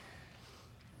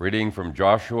Reading from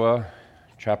Joshua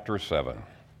chapter 7.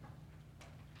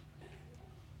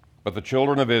 But the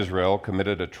children of Israel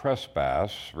committed a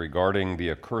trespass regarding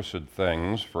the accursed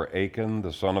things, for Achan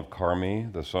the son of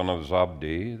Carmi, the son of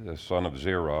Zabdi, the son of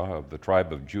Zerah, of the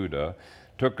tribe of Judah,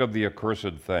 took of the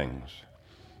accursed things.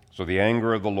 So the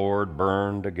anger of the Lord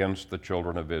burned against the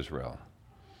children of Israel.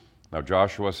 Now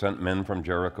Joshua sent men from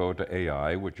Jericho to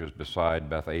Ai, which is beside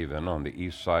Beth-aven, on the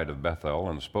east side of Bethel,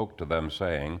 and spoke to them,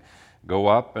 saying, Go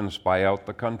up and spy out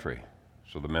the country.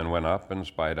 So the men went up and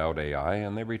spied out Ai,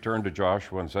 and they returned to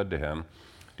Joshua and said to him,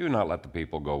 Do not let the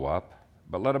people go up,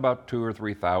 but let about 2,000 or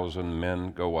 3,000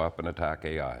 men go up and attack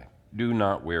Ai. Do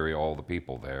not weary all the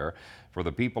people there, for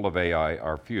the people of Ai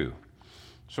are few.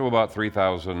 So about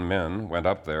 3,000 men went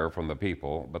up there from the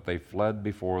people, but they fled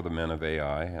before the men of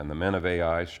Ai, and the men of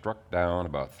Ai struck down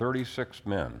about 36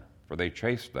 men, for they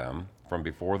chased them from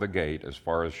before the gate as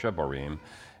far as Shebarim,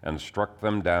 and struck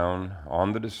them down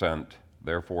on the descent.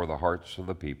 Therefore the hearts of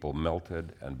the people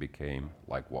melted and became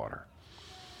like water.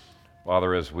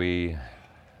 Father, as we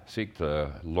seek to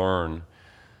learn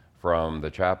from the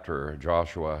chapter,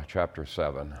 Joshua chapter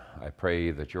 7, I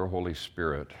pray that your Holy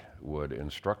Spirit would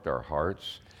instruct our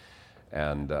hearts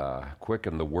and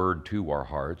quicken the word to our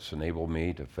hearts, enable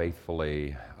me to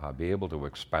faithfully be able to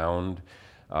expound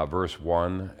verse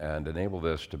 1, and enable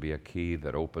this to be a key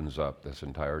that opens up this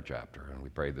entire chapter. And we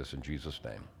pray this in Jesus'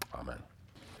 name. Amen.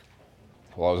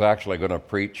 Well, I was actually going to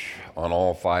preach on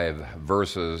all 5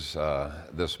 verses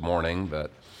this morning,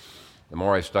 but the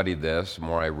more I studied this, the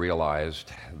more I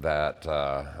realized that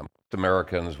most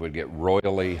Americans would get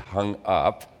royally hung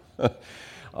up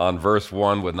on verse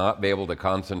 1, would not be able to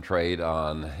concentrate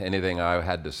on anything I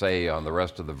had to say on the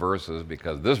rest of the verses,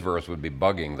 because this verse would be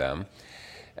bugging them.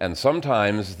 And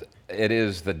sometimes it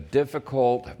is the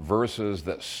difficult verses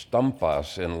that stump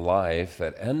us in life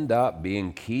that end up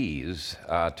being keys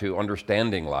to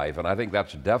understanding life. And I think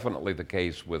that's definitely the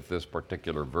case with this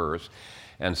particular verse.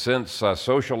 And since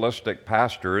socialistic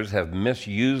pastors have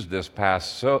misused this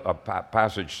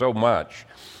passage so much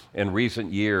in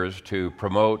recent years to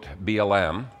promote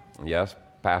BLM, yes,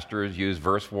 pastors use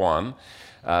verse 1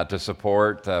 to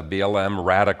support BLM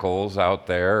radicals out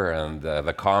there and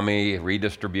the commie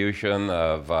redistribution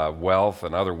of wealth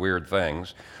and other weird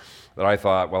things, that I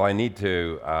thought, well, I need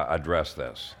to address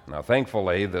this. Now,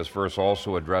 thankfully, this verse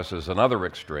also addresses another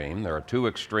extreme. There are 2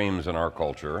 extremes in our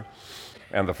culture,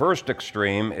 and the first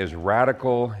extreme is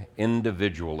radical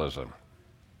individualism.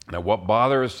 Now, what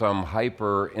bothers some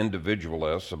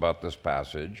hyper-individualists about this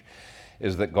passage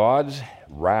is that God's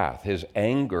wrath, his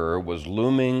anger, was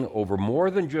looming over more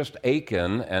than just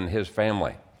Achan and his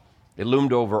family. It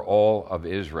loomed over all of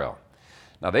Israel.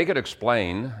 Now, they could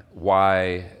explain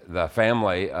why the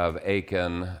family of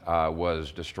Achan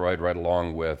was destroyed right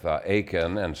along with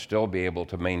Achan and still be able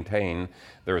to maintain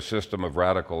their system of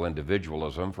radical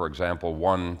individualism. For example,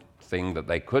 one thing that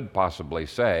they could possibly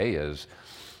say is,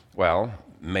 well,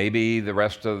 maybe the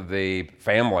rest of the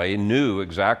family knew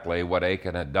exactly what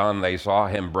Achan had done. They saw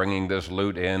him bringing this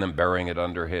loot in and burying it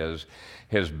under his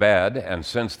bed. And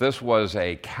since this was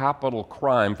a capital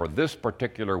crime for this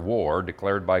particular war,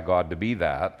 declared by God to be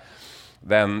that,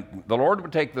 then the Lord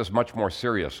would take this much more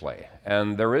seriously.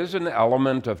 And there is an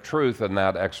element of truth in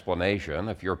that explanation.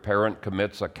 If your parent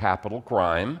commits a capital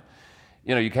crime,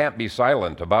 you can't be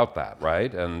silent about that,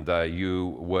 right? And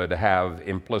you would have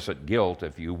implicit guilt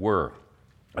if you were.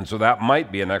 And so that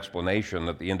might be an explanation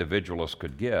that the individualist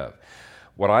could give.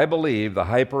 What I believe the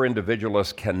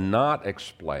hyper-individualist cannot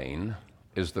explain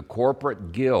is the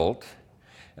corporate guilt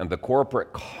and the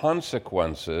corporate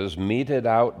consequences meted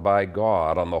out by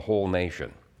God on the whole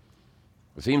nation.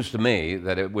 It seems to me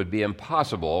that it would be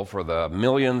impossible for the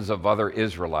millions of other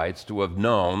Israelites to have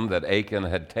known that Achan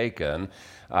had taken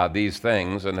these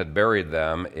things and had buried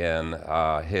them in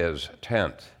his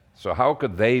tent. So how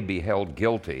could they be held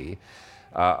guilty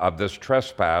of this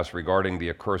trespass regarding the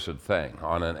accursed thing?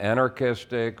 On an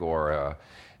anarchistic or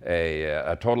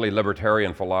a totally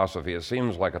libertarian philosophy, it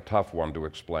seems like a tough one to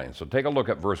explain. So take a look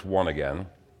at verse 1 again.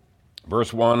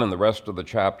 Verse 1 and the rest of the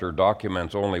chapter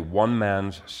documents only one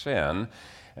man's sin,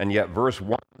 and yet verse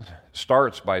 1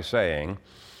 starts by saying,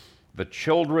 the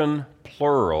children,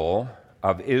 plural,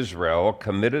 of Israel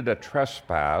committed a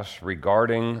trespass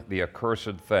regarding the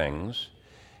accursed things.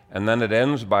 And then it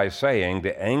ends by saying,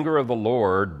 the anger of the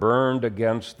Lord burned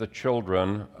against the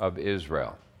children of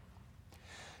Israel.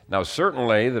 Now,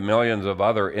 certainly the millions of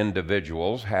other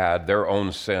individuals had their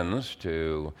own sins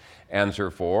to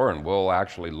answer for, and we'll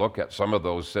actually look at some of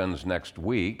those sins next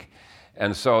week.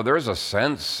 And so there's a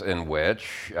sense in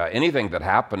which anything that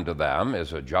happened to them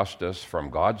is a justice from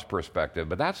God's perspective,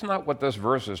 but that's not what this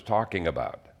verse is talking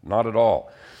about, not at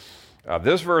all.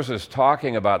 This verse is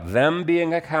talking about them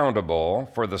being accountable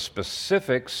for the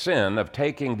specific sin of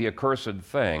taking the accursed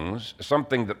things,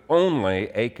 something that only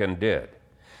Achan did.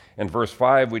 In verse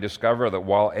 5, we discover that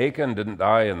while Achan didn't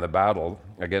die in the battle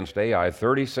against Ai,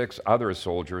 36 other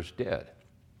soldiers did.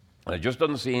 And it just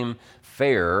doesn't seem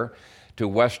fair to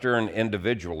Western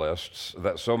individualists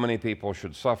that so many people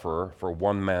should suffer for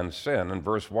one man's sin. And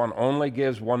verse 1 only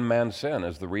gives one man's sin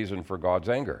as the reason for God's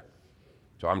anger.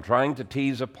 So I'm trying to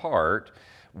tease apart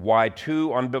why two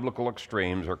unbiblical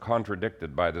extremes are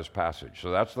contradicted by this passage.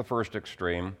 So that's the first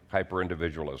extreme,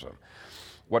 hyper-individualism.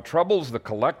 What troubles the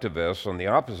collectivists on the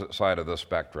opposite side of the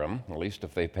spectrum, at least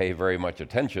if they pay very much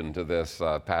attention to this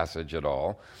passage at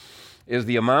all, is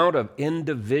the amount of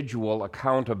individual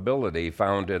accountability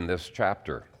found in this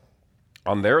chapter.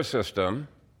 On their system,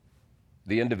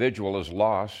 the individual is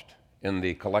lost in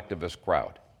the collectivist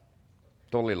crowd,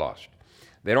 totally lost.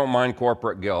 They don't mind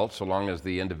corporate guilt so long as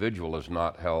the individual is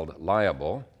not held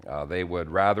liable. They would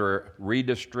rather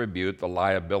redistribute the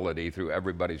liability through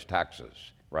everybody's taxes,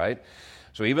 right?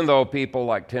 So even though people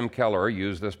like Tim Keller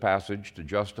use this passage to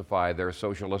justify their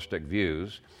socialistic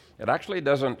views, it actually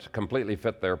doesn't completely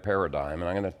fit their paradigm, and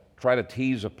I'm going to try to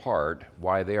tease apart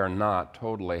why they are not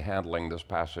totally handling this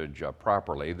passage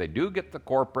properly. They do get the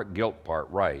corporate guilt part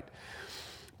right.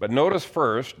 But notice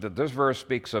first that this verse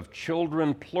speaks of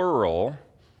children plural,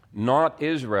 not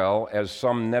Israel as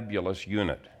some nebulous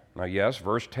unit. Now, yes,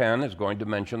 verse 10 is going to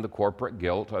mention the corporate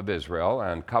guilt of Israel,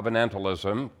 and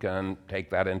covenantalism can take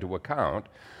that into account.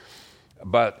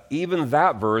 But even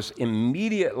that verse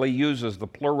immediately uses the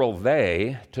plural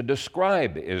they to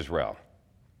describe Israel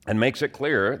and makes it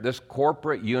clear this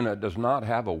corporate unit does not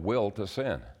have a will to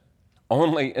sin.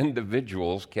 Only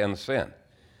individuals can sin.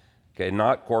 Okay,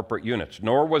 not corporate units.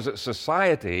 Nor was it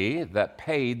society that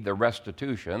paid the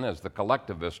restitution as the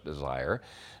collectivists desire.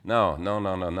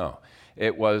 No.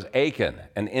 It was Achan,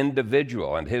 an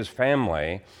individual, and his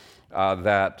family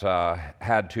that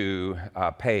had to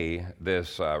pay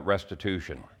this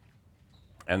restitution.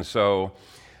 And so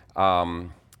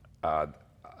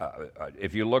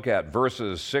if you look at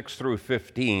verses 6 through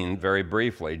 15 very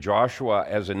briefly, Joshua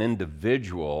as an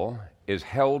individual is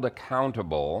held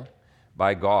accountable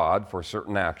by God for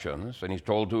certain actions, and he's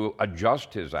told to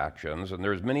adjust his actions, and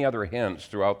there's many other hints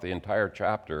throughout the entire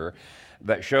chapter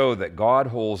that show that God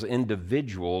holds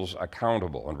individuals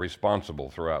accountable and responsible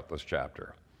throughout this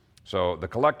chapter. So the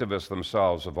collectivists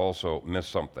themselves have also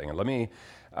missed something. And let me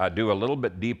do a little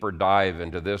bit deeper dive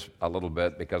into this a little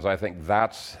bit, because I think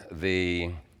that's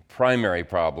the primary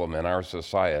problem in our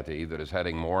society that is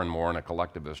heading more and more in a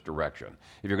collectivist direction.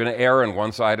 If you're going to err on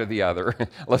one side or the other,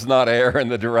 let's not err in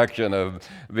the direction of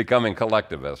becoming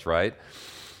collectivists, right?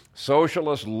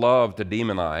 Socialists love to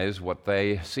demonize what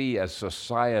they see as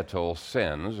societal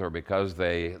sins, or because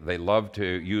they love to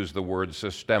use the word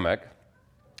systemic,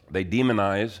 they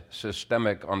demonize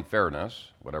systemic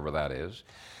unfairness, whatever that is,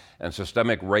 and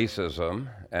systemic racism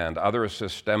and other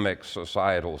systemic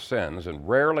societal sins, and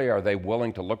rarely are they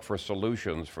willing to look for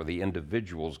solutions for the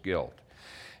individual's guilt.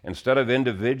 Instead of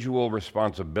individual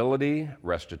responsibility,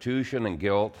 restitution, and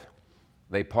guilt,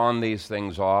 they pawn these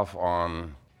things off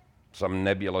on some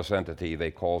nebulous entity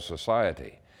they call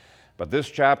society. But this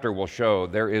chapter will show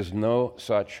there is no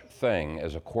such thing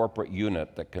as a corporate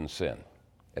unit that can sin.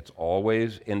 It's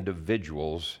always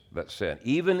individuals that sin.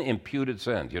 Even imputed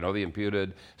sins. You know the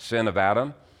imputed sin of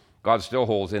Adam? God still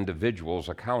holds individuals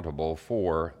accountable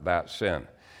for that sin.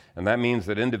 And that means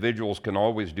that individuals can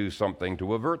always do something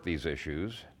to avert these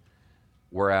issues,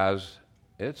 whereas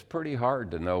it's pretty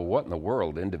hard to know what in the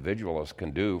world individualists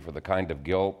can do for the kind of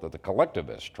guilt that the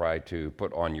collectivists try to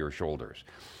put on your shoulders.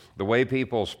 The way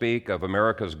people speak of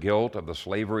America's guilt of the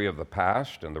slavery of the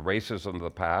past and the racism of the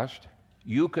past,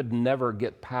 you could never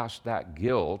get past that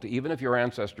guilt, even if your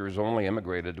ancestors only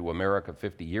immigrated to America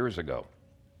 50 years ago.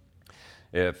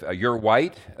 If you're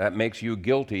white, that makes you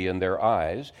guilty in their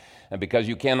eyes. And because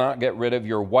you cannot get rid of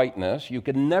your whiteness, you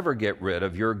can never get rid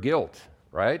of your guilt,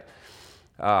 right?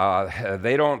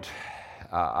 According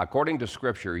to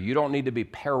Scripture, you don't need to be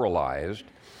paralyzed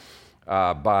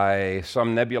by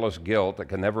some nebulous guilt that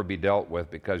can never be dealt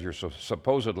with because you're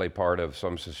supposedly part of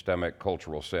some systemic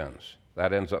cultural sins.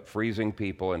 That ends up freezing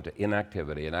people into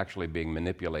inactivity and actually being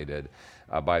manipulated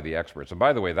by the experts. And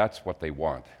by the way, that's what they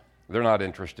want. They're not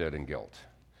interested in guilt.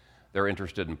 They're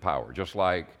interested in power. Just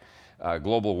like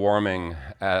global warming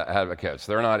advocates.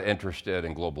 They're not interested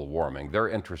in global warming. They're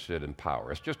interested in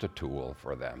power. It's just a tool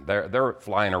for them. They're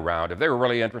flying around. If they were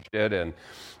really interested in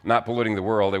not polluting the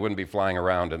world, they wouldn't be flying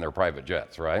around in their private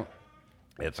jets, right?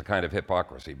 It's a kind of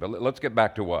hypocrisy. But let's get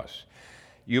back to us.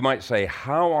 You might say,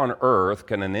 how on earth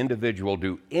can an individual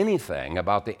do anything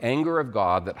about the anger of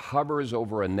God that hovers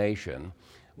over a nation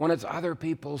when it's other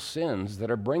people's sins that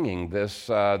are bringing this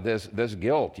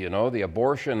guilt, the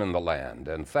abortion in the land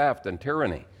and theft and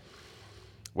tyranny?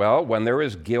 Well, when there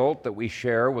is guilt that we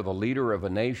share with a leader of a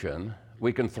nation,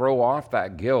 we can throw off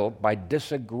that guilt by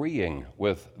disagreeing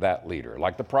with that leader,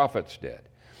 like the prophets did,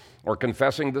 or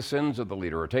confessing the sins of the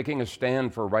leader, or taking a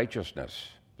stand for righteousness.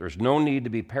 There's no need to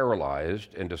be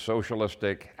paralyzed into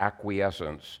socialistic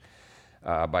acquiescence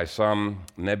by some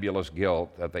nebulous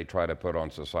guilt that they try to put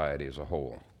on society as a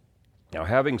whole. Now,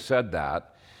 having said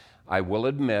that, I will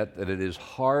admit that it is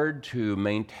hard to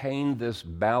maintain this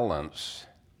balance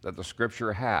that the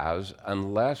Scripture has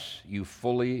unless you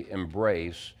fully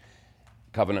embrace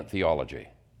covenant theology.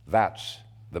 That's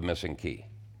the missing key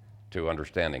to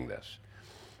understanding this.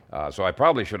 So I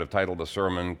probably should have titled the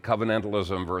sermon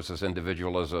Covenantalism versus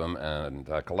Individualism and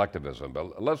Collectivism.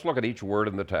 But let's look at each word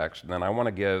in the text, and then I want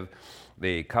to give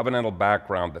the covenantal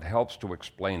background that helps to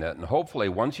explain it. And hopefully,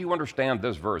 once you understand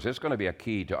this verse, it's going to be a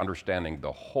key to understanding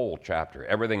the whole chapter.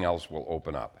 Everything else will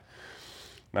open up.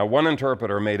 Now, one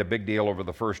interpreter made a big deal over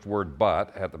the first word,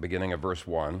 but, at the beginning of verse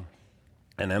 1,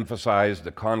 and emphasized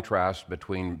the contrast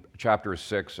between chapter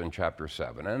 6 and chapter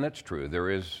 7. And it's true,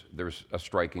 there's a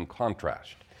striking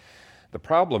contrast. The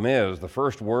problem is the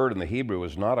first word in the Hebrew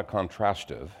is not a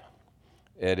contrastive.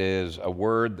 It is a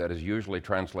word that is usually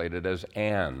translated as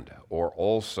and or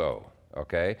also,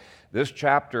 okay? This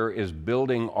chapter is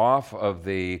building off of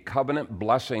the covenant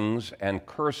blessings and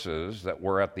curses that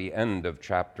were at the end of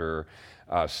chapter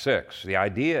 6. The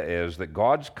idea is that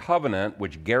God's covenant,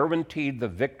 which guaranteed the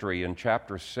victory in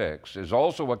chapter 6, is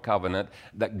also a covenant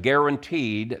that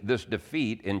guaranteed this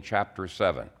defeat in chapter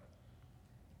 7.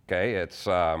 Okay, it's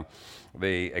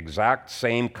the exact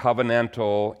same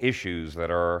covenantal issues that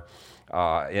are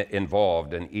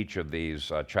involved in each of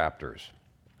these chapters.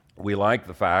 We like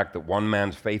the fact that one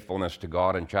man's faithfulness to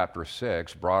God in chapter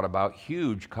 6 brought about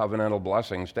huge covenantal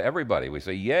blessings to everybody. We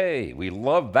say, yay, we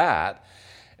love that.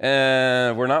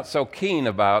 And we're not so keen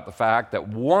about the fact that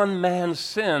one man's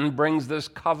sin brings this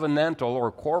covenantal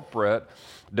or corporate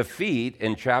defeat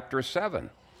in chapter 7.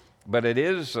 But it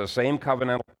is the same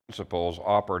covenantal principles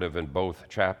operative in both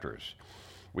chapters.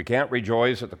 We can't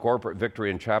rejoice at the corporate victory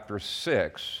in chapter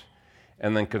 6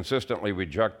 and then consistently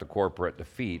reject the corporate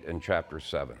defeat in chapter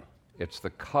 7. It's the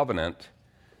covenant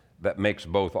that makes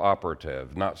both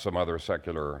operative, not some other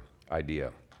secular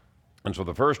idea. And so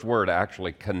the first word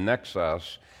actually connects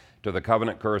us to the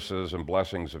covenant curses and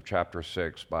blessings of chapter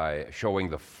 6 by showing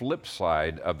the flip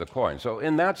side of the coin. So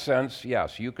in that sense,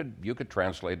 yes, you could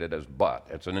translate it as but.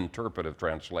 It's an interpretive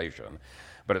translation,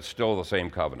 but it's still the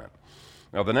same covenant.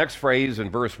 Now the next phrase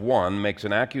in verse 1 makes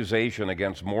an accusation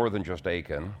against more than just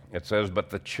Achan. It says,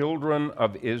 but the children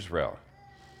of Israel.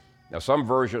 Now some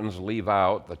versions leave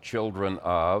out the children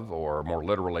of, or more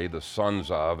literally, the sons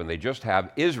of, and they just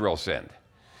have Israel sinned.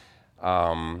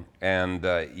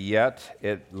 Yet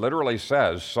it literally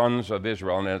says sons of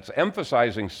Israel, and it's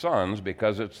emphasizing sons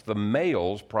because it's the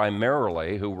males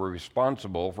primarily who were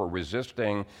responsible for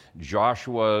resisting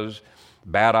Joshua's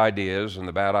bad ideas and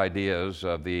the bad ideas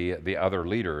of the other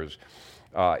leaders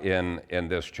in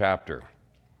this chapter.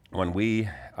 When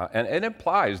and it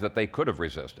implies that they could have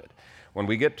resisted. When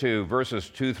we get to verses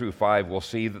 2 through 5, we'll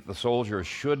see that the soldiers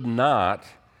should not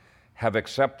have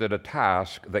accepted a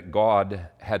task that God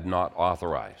had not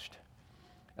authorized.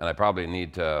 And I probably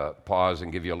need to pause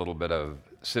and give you a little bit of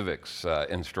civics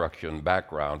instruction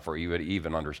background for you to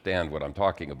even understand what I'm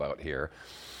talking about here.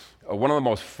 One of the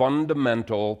most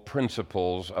fundamental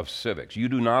principles of civics. You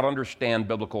do not understand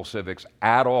biblical civics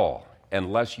at all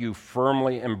unless you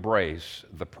firmly embrace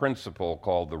the principle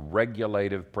called the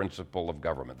regulative principle of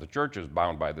government. The church is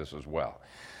bound by this as well.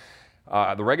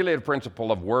 The regulative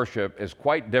principle of worship is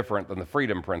quite different than the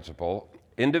freedom principle.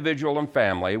 Individual and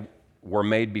family were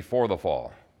made before the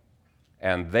fall,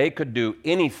 and they could do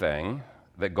anything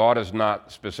that God has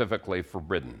not specifically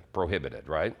prohibited,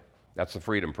 right? That's the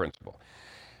freedom principle.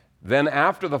 Then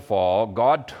after the fall,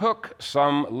 God took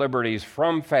some liberties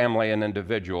from family and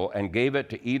individual and gave it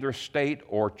to either state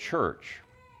or church.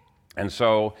 And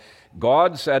so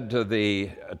God said to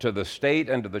the state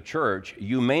and to the church,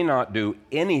 you may not do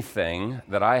anything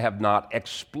that I have not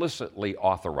explicitly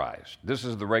authorized. This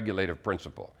is the regulative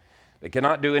principle. They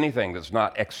cannot do anything that's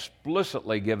not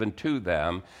explicitly given to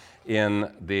them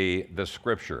in the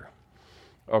Scripture.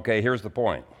 Okay, here's the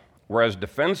point. Whereas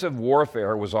defensive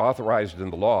warfare was authorized in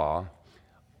the law,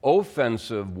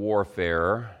 offensive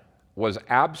warfare was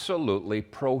absolutely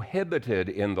prohibited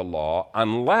in the law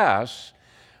unless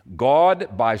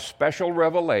God, by special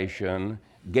revelation,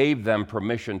 gave them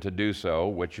permission to do so,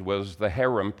 which was the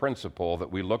harem principle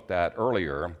that we looked at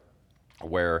earlier,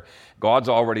 where God's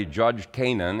already judged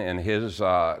Canaan in his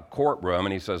courtroom,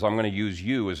 and he says, I'm going to use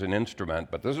you as an instrument,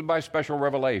 but this is by special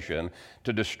revelation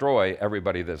to destroy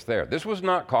everybody that's there. This was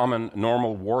not common,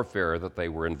 normal warfare that they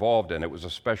were involved in. It was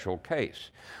a special case.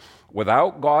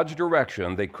 Without God's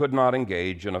direction, they could not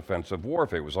engage in offensive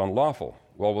warfare. It was unlawful.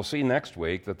 Well, we'll see next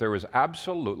week that there is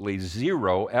absolutely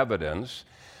zero evidence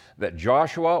that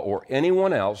Joshua or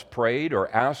anyone else prayed or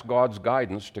asked God's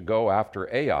guidance to go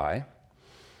after Ai.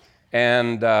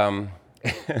 And and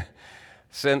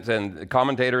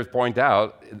commentators point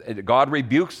out, God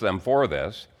rebukes them for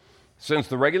this. Since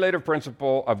the regulative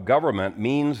principle of government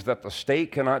means that the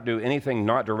state cannot do anything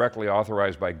not directly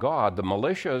authorized by God, the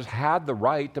militias had the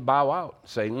right to bow out.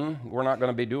 Satan, we're not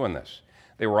going to be doing this.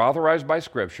 They were authorized by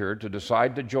Scripture to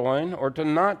decide to join or to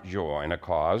not join a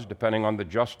cause, depending on the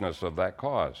justness of that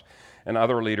cause. And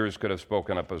other leaders could have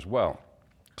spoken up as well.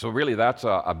 So really, that's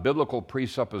a biblical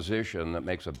presupposition that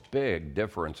makes a big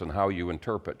difference in how you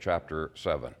interpret chapter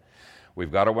 7.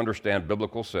 We've got to understand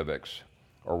biblical civics,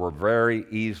 or we're very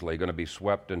easily going to be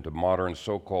swept into modern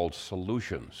so-called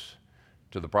solutions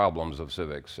to the problems of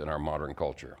civics in our modern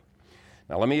culture.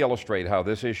 Now, let me illustrate how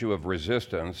this issue of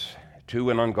resistance to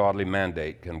an ungodly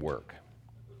mandate can work,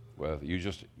 with you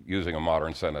just using a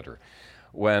modern senator.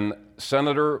 When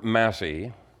Senator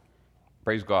Massey,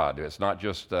 praise God, it's not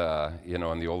just, in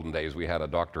the olden days we had a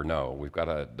Dr. No. We've got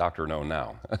a Dr. No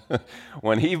now.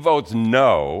 When he votes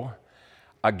no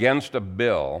against a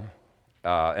bill,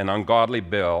 an ungodly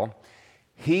bill,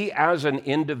 he as an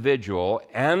individual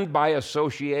and by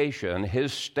association,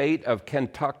 his state of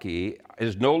Kentucky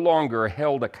is no longer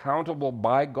held accountable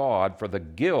by God for the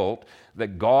guilt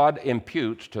that God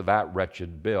imputes to that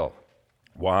wretched bill.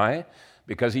 Why?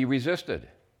 Because he resisted.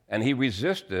 And he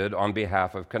resisted on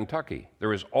behalf of Kentucky.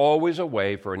 There is always a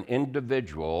way for an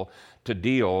individual to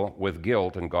deal with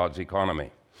guilt in God's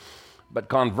economy. But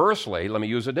conversely, let me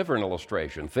use a different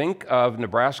illustration. Think of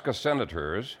Nebraska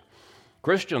senators,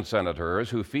 Christian senators,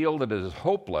 who feel that it is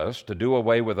hopeless to do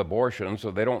away with abortion,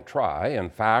 so they don't try. In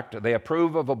fact, they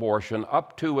approve of abortion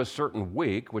up to a certain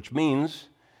week, which means,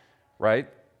 right,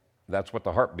 that's what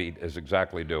the heartbeat is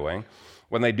exactly doing.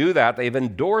 When they do that, they've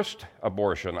endorsed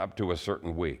abortion up to a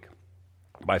certain week.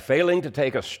 By failing to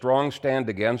take a strong stand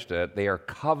against it, they are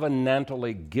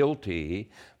covenantally guilty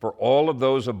for all of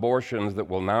those abortions that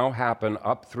will now happen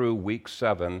up through week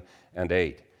 7 and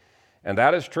 8. And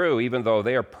that is true even though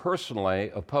they are personally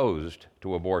opposed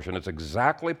to abortion. It's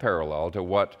exactly parallel to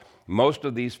what most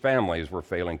of these families were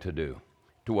failing to do.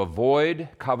 To avoid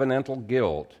covenantal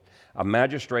guilt, a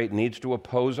magistrate needs to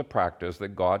oppose a practice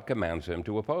that God commands him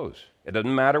to oppose. It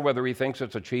doesn't matter whether he thinks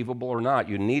it's achievable or not.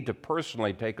 You need to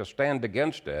personally take a stand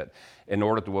against it in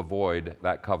order to avoid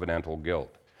that covenantal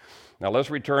guilt. Now let's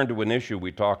return to an issue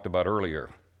we talked about earlier.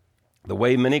 The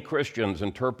way many Christians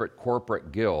interpret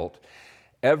corporate guilt,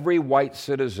 every white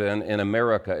citizen in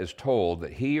America is told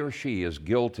that he or she is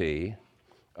guilty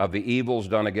of the evils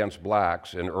done against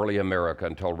blacks in early America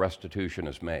until restitution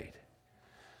is made.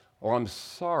 Well, I'm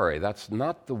sorry, that's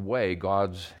not the way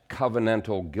God's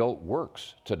covenantal guilt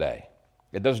works today.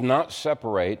 It does not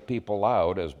separate people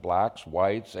out as blacks,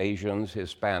 whites, Asians,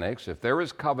 Hispanics. If there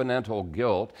is covenantal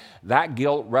guilt, that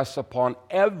guilt rests upon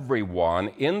everyone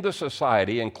in the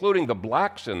society, including the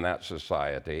blacks in that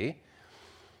society,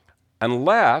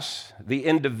 unless the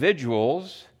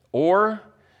individuals or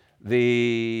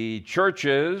the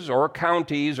churches or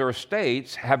counties or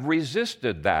states have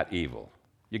resisted that evil.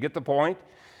 You get the point?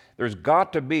 There's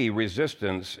got to be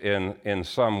resistance in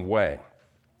some way.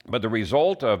 But the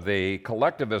result of the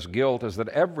collectivist guilt is that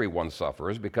everyone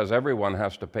suffers because everyone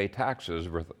has to pay taxes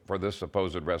for this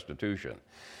supposed restitution.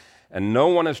 And no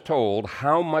one is told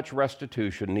how much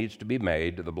restitution needs to be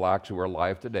made to the blacks who are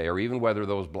alive today, or even whether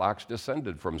those blacks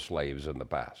descended from slaves in the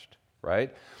past,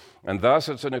 right? And thus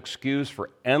it's an excuse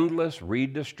for endless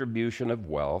redistribution of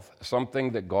wealth,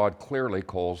 something that God clearly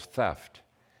calls theft.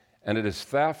 And it is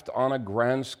theft on a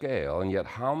grand scale, and yet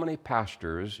how many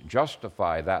pastors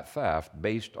justify that theft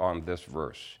based on this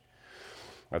verse?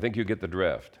 I think you get the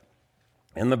drift.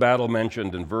 In the battle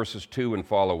mentioned in verses 2 and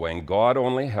following, God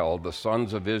only held the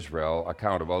sons of Israel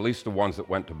accountable, at least the ones that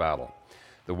went to battle.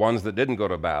 The ones that didn't go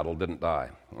to battle didn't die.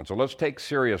 And so let's take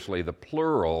seriously the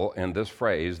plural in this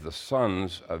phrase, the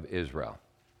sons of Israel.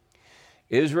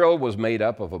 Israel was made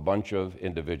up of a bunch of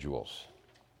individuals.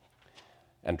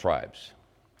 and tribes.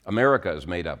 America is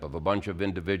made up of a bunch of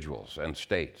individuals and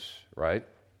states, right?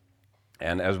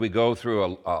 And as we go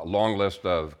through a long list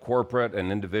of corporate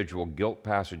and individual guilt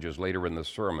passages later in the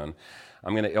sermon,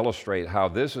 I'm going to illustrate how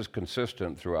this is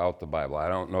consistent throughout the Bible. I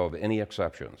don't know of any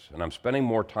exceptions. And I'm spending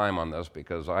more time on this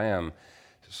because I am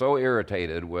so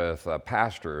irritated with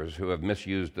pastors who have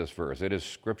misused this verse. It is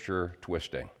scripture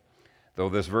twisting. Though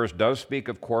this verse does speak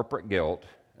of corporate guilt,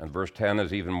 and verse 10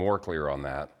 is even more clear on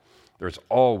that, there's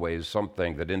always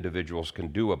something that individuals can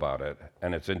do about it,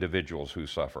 and it's individuals who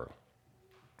suffer.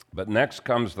 But next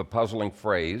comes the puzzling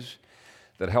phrase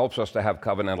that helps us to have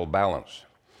covenantal balance.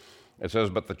 It says,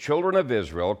 "But the children of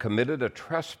Israel committed a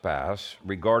trespass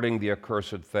regarding the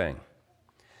accursed thing."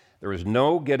 There is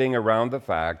no getting around the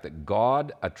fact that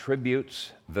God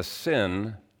attributes the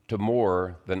sin to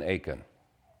more than Achan.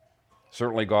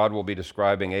 Certainly God will be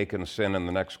describing Achan's sin in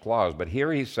the next clause, but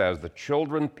here he says the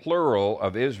children, plural,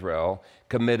 of Israel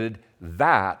committed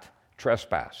that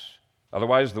trespass.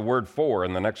 Otherwise, the word "for"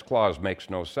 in the next clause makes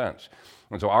no sense.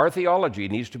 And so our theology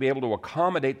needs to be able to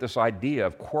accommodate this idea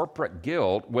of corporate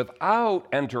guilt without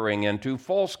entering into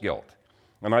false guilt.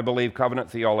 And I believe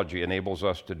covenant theology enables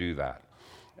us to do that.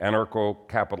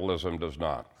 Anarcho-capitalism does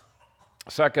not.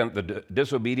 Second, the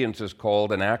disobedience is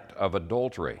called an act of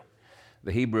adultery.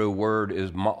 The Hebrew word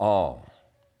is ma'al.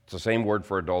 It's the same word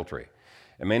for adultery.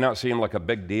 It may not seem like a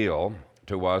big deal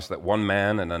to us that one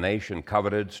man and a nation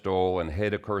coveted, stole, and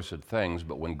hid accursed things,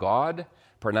 but when God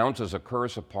pronounces a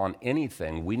curse upon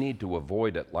anything, we need to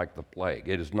avoid it like the plague.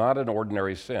 It is not an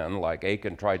ordinary sin like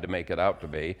Achan tried to make it out to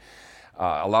be.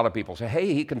 A lot of people say,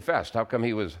 hey, he confessed. How come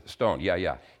he was stoned?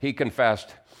 Yeah. He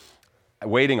confessed,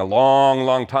 waiting a long,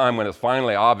 long time when it's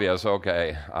finally obvious,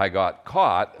 okay, I got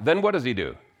caught. Then what does he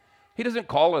do? He doesn't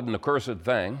call it an accursed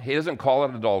thing. He doesn't call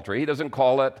it adultery. He doesn't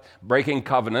call it breaking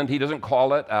covenant. He doesn't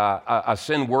call it a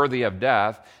sin worthy of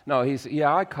death. No, he's,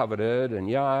 I coveted,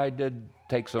 and I did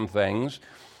take some things.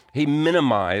 He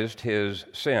minimized his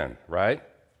sin, right?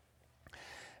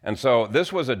 And so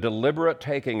this was a deliberate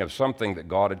taking of something that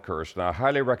God had cursed. And I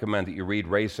highly recommend that you read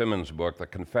Ray Simmons' book, The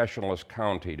Confessionalist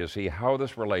County, to see how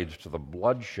this relates to the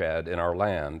bloodshed in our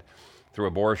land through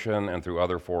abortion and through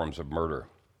other forms of murder.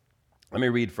 Let me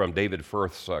read from David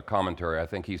Firth's commentary. I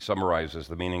think he summarizes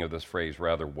the meaning of this phrase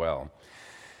rather well.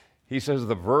 He says,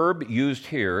 the verb used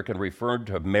here can refer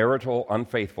to marital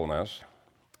unfaithfulness,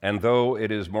 and though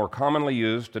it is more commonly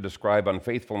used to describe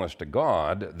unfaithfulness to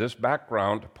God, this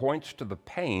background points to the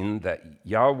pain that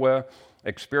Yahweh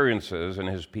experiences in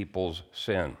his people's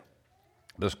sin.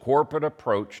 This corporate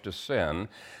approach to sin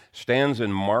stands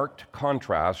in marked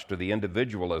contrast to the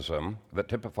individualism that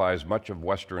typifies much of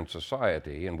Western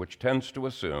society, and which tends to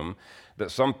assume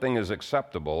that something is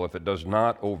acceptable if it does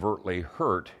not overtly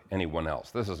hurt anyone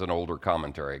else. This is an older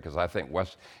commentary because I think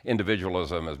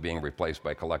individualism is being replaced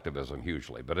by collectivism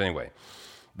hugely. But anyway,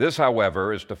 this,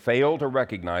 however, is to fail to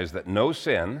recognize that no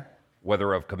sin,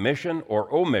 whether of commission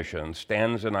or omission,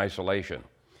 stands in isolation.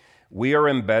 We are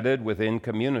embedded within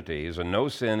communities, and no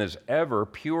sin is ever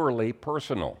purely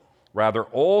personal. Rather,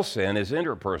 all sin is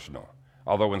interpersonal.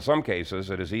 Although in some cases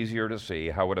it is easier to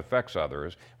see how it affects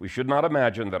others, we should not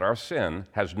imagine that our sin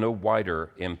has no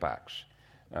wider impacts.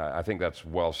 I think that's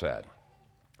well said.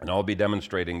 And I'll be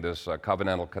demonstrating this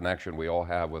covenantal connection we all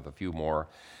have with a few more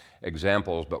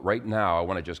examples. But right now, I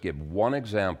want to just give one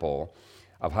example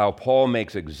of how Paul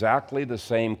makes exactly the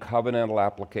same covenantal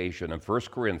application in 1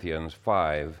 Corinthians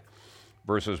 5,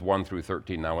 verses 1 through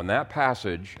 13. Now, in that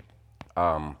passage,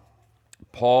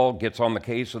 Paul gets on the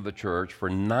case of the church for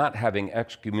not having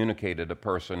excommunicated a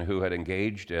person who had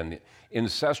engaged in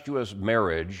incestuous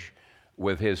marriage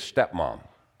with his stepmom.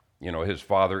 You know, his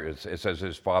father, it says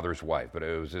his father's wife, but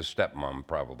it was his stepmom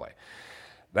probably.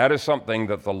 That is something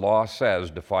that the law says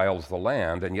defiles the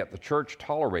land, and yet the church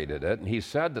tolerated it. And he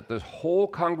said that this whole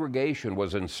congregation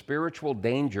was in spiritual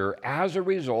danger as a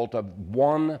result of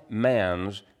one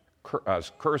man's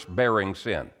curse-bearing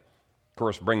sin,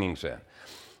 curse-bringing sin.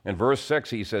 In verse 6,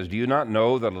 he says, do you not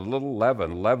know that a little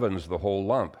leaven leavens the whole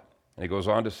lump? And he goes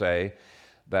on to say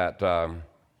that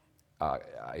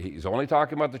he's only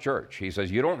talking about the church. He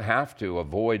says, you don't have to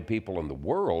avoid people in the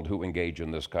world who engage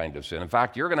in this kind of sin. In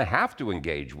fact, you're going to have to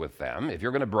engage with them if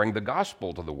you're going to bring the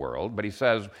gospel to the world. But he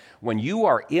says, when you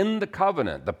are in the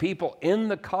covenant, the people in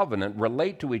the covenant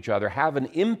relate to each other, have an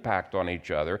impact on each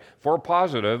other for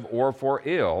positive or for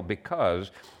ill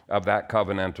because of that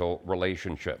covenantal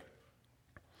relationship.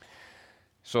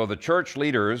 So the church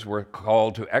leaders were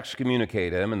called to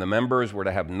excommunicate him, and the members were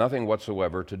to have nothing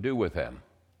whatsoever to do with him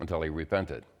until he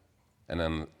repented. And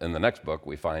then in the next book,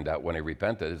 we find out when he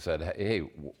repented, it said, hey,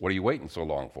 what are you waiting so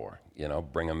long for? You know,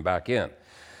 bring him back in.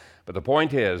 But the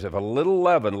point is, if a little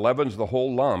leaven leavens the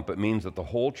whole lump, it means that the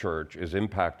whole church is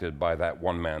impacted by that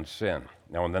one man's sin.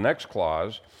 Now, in the next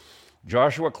clause,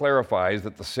 Joshua clarifies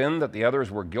that the sin that the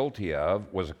others were guilty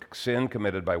of was a sin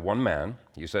committed by one man.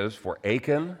 He says, "For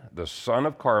Achan, the son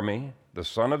of Carmi, the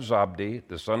son of Zabdi,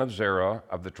 the son of Zerah,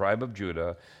 of the tribe of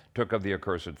Judah, took of the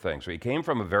accursed thing." So he came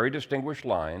from a very distinguished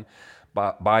line,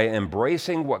 but by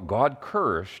embracing what God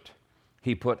cursed,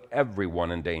 he put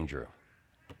everyone in danger.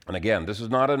 And again, this is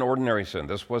not an ordinary sin.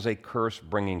 This was a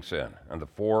curse-bringing sin. And the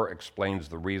 4 explains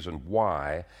the reason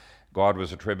why God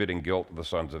was attributing guilt to the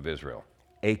sons of Israel.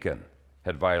 Achan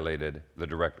had violated the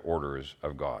direct orders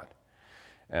of God.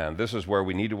 And this is where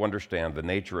we need to understand the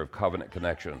nature of covenant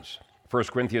connections.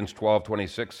 1 Corinthians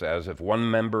 12:26 says, "If one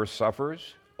member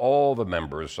suffers, all the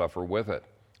members suffer with it.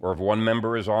 Or if one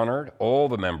member is honored, all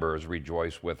the members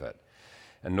rejoice with it."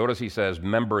 And notice he says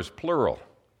members plural.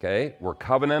 Okay? We're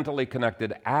covenantally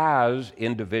connected as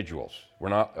individuals.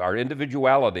 Our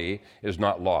individuality is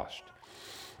not lost.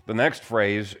 The next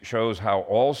phrase shows how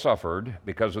all suffered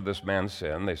because of this man's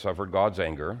sin. They suffered God's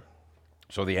anger.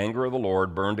 So the anger of the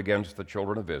Lord burned against the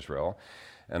children of Israel.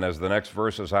 And as the next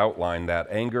verses outline, that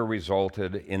anger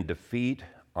resulted in defeat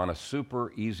on a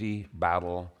super easy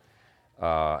battle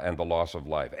and the loss of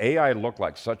life. Ai looked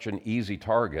like such an easy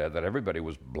target that everybody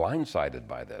was blindsided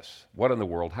by this. What in the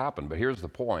world happened? But here's the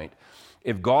point.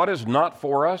 If God is not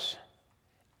for us,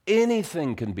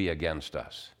 anything can be against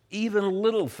us, even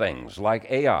little things like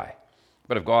Ai.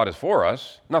 But if God is for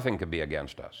us, nothing can be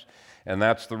against us. And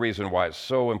that's the reason why it's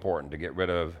so important to get rid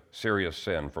of serious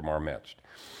sin from our midst.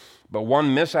 But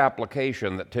one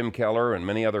misapplication that Tim Keller and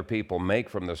many other people make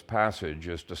from this passage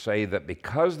is to say that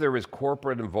because there is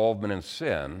corporate involvement in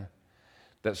sin,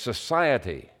 that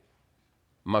society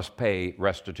must pay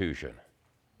restitution.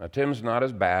 Now, Tim's not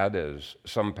as bad as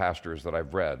some pastors that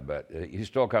I've read, but he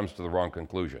still comes to the wrong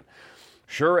conclusion.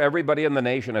 Sure, everybody in the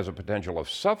nation has a potential of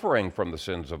suffering from the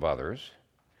sins of others,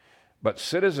 but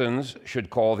citizens should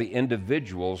call the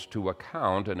individuals to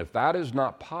account, and if that is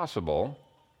not possible,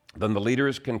 then the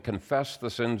leaders can confess the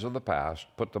sins of the past,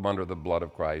 put them under the blood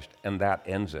of Christ, and that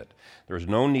ends it. There's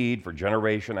no need for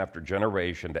generation after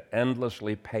generation to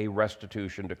endlessly pay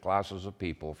restitution to classes of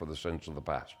people for the sins of the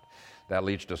past. That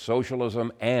leads to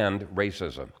socialism and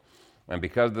racism. And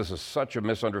because this is such a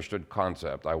misunderstood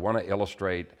concept, I want to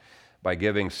illustrate by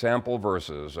giving sample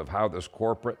verses of how this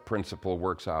corporate principle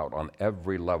works out on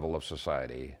every level of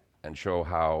society and show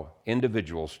how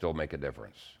individuals still make a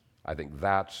difference. I think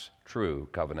that's true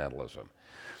covenantalism.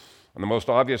 And the most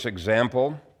obvious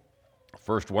example,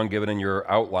 first one given in your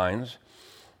outlines,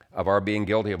 of our being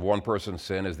guilty of one person's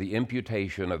sin is the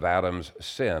imputation of Adam's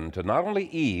sin to not only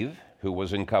Eve, who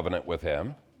was in covenant with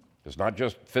him. It's not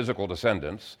just physical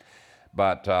descendants,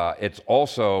 but it's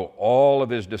also all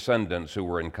of his descendants who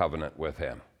were in covenant with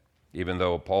him, even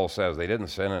though Paul says they didn't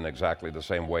sin in exactly the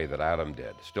same way that Adam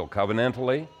did. Still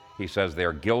covenantally, he says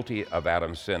they're guilty of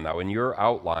Adam's sin. Now, in your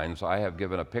outlines, I have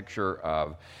given a picture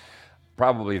of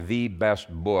probably the best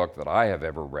book that I have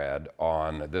ever read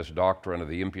on this doctrine of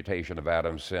the imputation of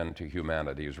Adam's sin to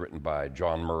humanity. It was written by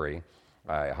John Murray.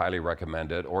 I highly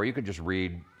recommend it. Or you could just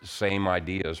read same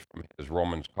ideas from his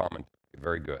Romans commentary.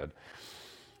 Very good.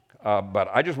 But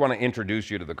I just want to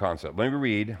introduce you to the concept. Let me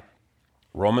read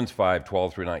Romans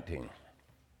 5:12 through 19.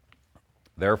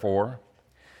 Therefore,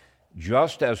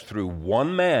 just as through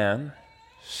one man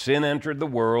sin entered the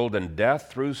world, and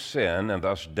death through sin, and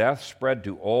thus death spread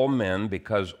to all men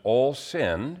because all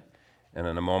sinned, and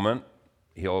in a moment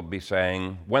he'll be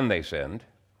saying when they sinned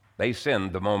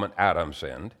the moment Adam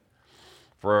sinned.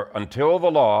 For until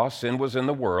the law, sin was in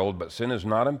the world, but sin is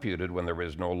not imputed when there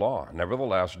is no law.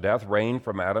 Nevertheless, death reigned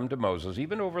from Adam to Moses,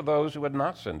 even over those who had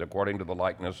not sinned, according to the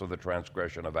likeness of the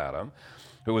transgression of Adam,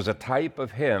 who was a type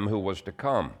of him who was to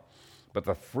come. But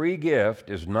the free gift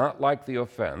is not like the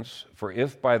offense, for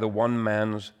if by the one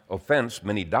man's offense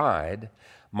many died,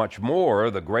 much more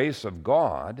the grace of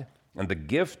God and the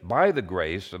gift by the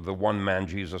grace of the one man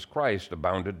Jesus Christ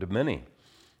abounded to many.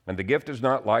 And the gift is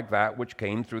not like that which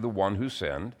came through the one who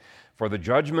sinned, for the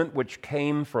judgment which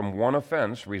came from one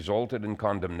offense resulted in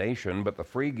condemnation, but the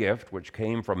free gift which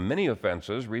came from many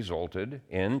offenses resulted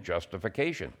in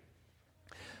justification.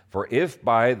 For if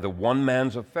by the one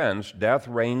man's offense death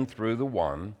reigned through the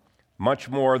one, much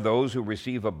more those who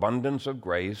receive abundance of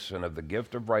grace and of the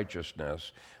gift of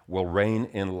righteousness will reign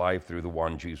in life through the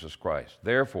one Jesus Christ.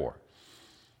 Therefore,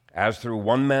 as through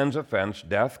one man's offense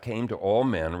death came to all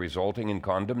men, resulting in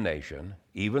condemnation,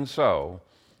 even so,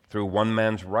 through one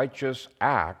man's righteous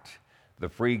act, the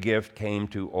free gift came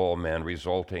to all men,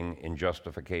 resulting in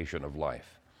justification of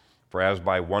life. For as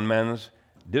by one man's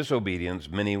disobedience,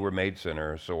 many were made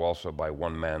sinners, so also by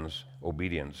one man's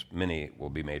obedience, many will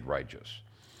be made righteous.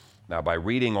 Now, by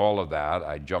reading all of that,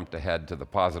 I jumped ahead to the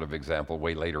positive example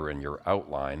way later in your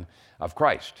outline of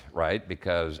Christ, right?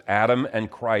 Because Adam and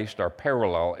Christ are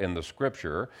parallel in the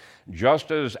Scripture.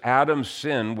 Just as Adam's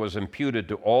sin was imputed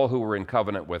to all who were in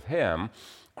covenant with him,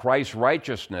 Christ's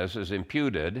righteousness is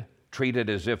imputed, treated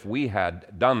as if we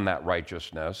had done that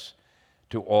righteousness,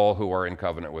 to all who are in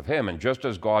covenant with him. And just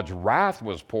as God's wrath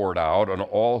was poured out on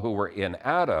all who were in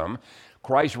Adam,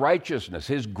 Christ's righteousness,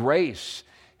 his grace,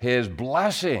 his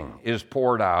blessing is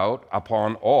poured out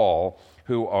upon all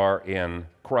who are in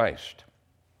Christ.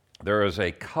 There is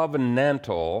a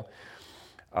covenantal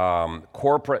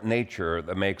corporate nature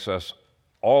that makes us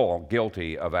all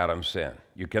guilty of Adam's sin.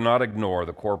 You cannot ignore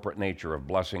the corporate nature of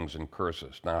blessings and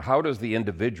curses. Now, how does the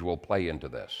individual play into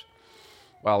this?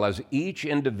 Well, as each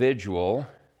individual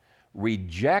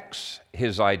rejects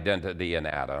his identity in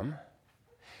Adam,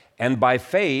 and by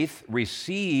faith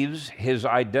receives his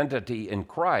identity in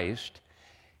Christ,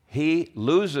 he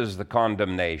loses the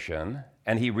condemnation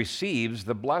and he receives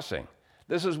the blessing.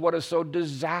 This is what is so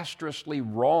disastrously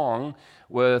wrong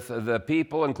with the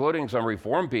people, including some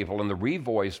Reformed people in the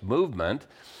Revoice movement,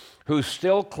 who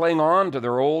still cling on to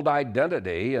their old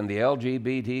identity in the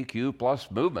LGBTQ plus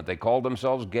movement. They call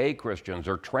themselves gay Christians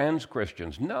or trans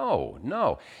Christians.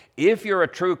 No. If you're a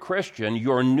true Christian,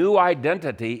 your new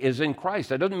identity is in Christ.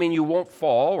 That doesn't mean you won't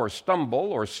fall or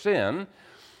stumble or sin,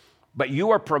 but you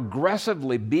are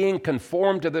progressively being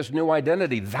conformed to this new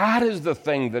identity. That is the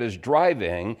thing that is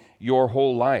driving your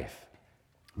whole life.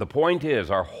 The point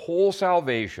is, our whole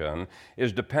salvation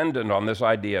is dependent on this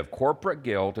idea of corporate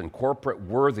guilt and corporate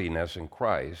worthiness in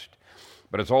Christ,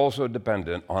 but it's also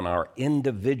dependent on our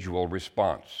individual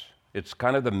response. It's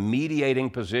kind of the mediating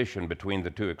position between the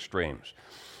two extremes.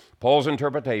 Paul's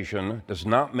interpretation does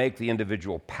not make the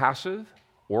individual passive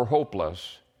or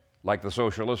hopeless like the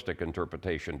socialistic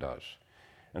interpretation does.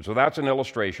 And so that's an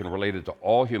illustration related to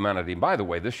all humanity. By the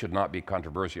way, this should not be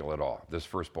controversial at all, this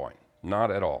first point.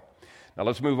 Not at all. Now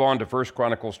let's move on to 1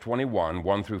 Chronicles 21,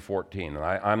 1 through 14. And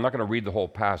I'm not going to read the whole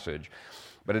passage,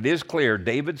 but it is clear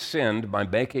David sinned by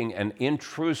making an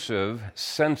intrusive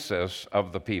census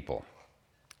of the people.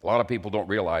 A lot of people don't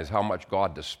realize how much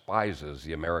God despises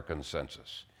the American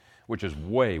census, which is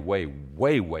way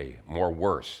more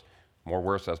worse. More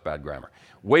worse, that's bad grammar.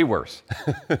 Way worse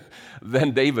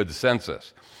than David's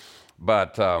census.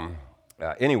 But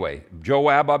anyway,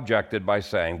 Joab objected by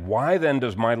saying, "Why then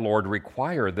does my Lord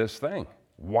require this thing?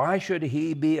 Why should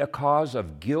he be a cause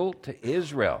of guilt to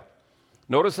Israel?"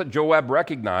 Notice that Joab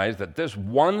recognized that this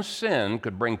one sin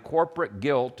could bring corporate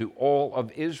guilt to all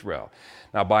of Israel.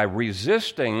 Now, by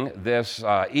resisting this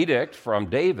edict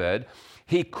from David,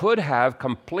 he could have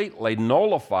completely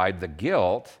nullified the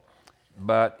guilt,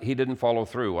 but he didn't follow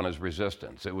through on his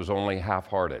resistance. It was only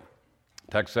half-hearted.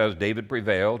 Text says David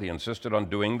prevailed. He insisted on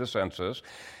doing the census,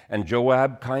 and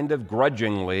Joab kind of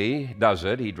grudgingly does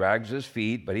it. He drags his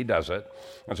feet, but he does it.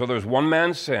 And so there's one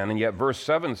man's sin, and yet verse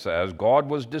 7 says, God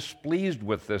was displeased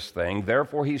with this thing,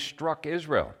 therefore he struck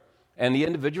Israel. And the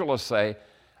individualists say,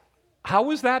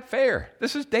 how is that fair?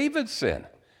 This is David's sin.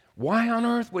 Why on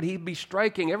earth would he be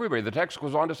striking everybody? The text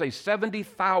goes on to say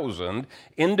 70,000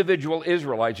 individual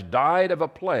Israelites died of a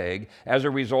plague as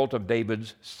a result of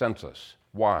David's census.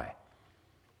 Why?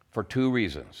 For two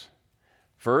reasons.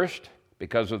 First,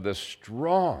 because of this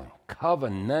strong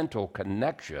covenantal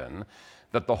connection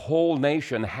that the whole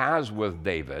nation has with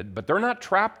David, but they're not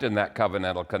trapped in that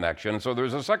covenantal connection. So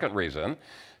there's a second reason.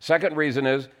 Second reason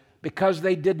is because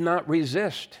they did not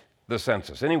resist the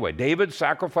census. Anyway, David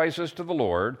sacrifices to the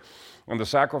Lord, and the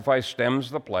sacrifice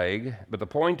stems the plague. But the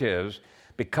point is,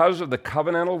 because of the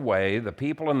covenantal way the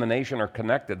people in the nation are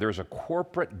connected, there's a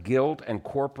corporate guilt and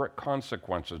corporate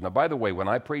consequences. Now, by the way, when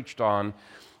I preached on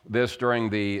this during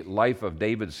the Life of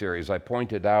David series, I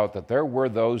pointed out that there were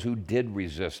those who did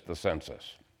resist the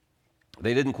census.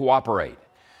 They didn't cooperate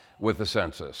with the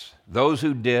census. Those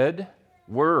who did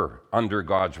were under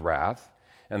God's wrath,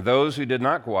 and those who did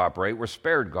not cooperate were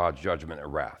spared God's judgment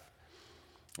and wrath.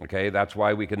 Okay, that's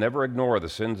why we can never ignore the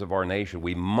sins of our nation.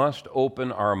 We must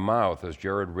open our mouth, as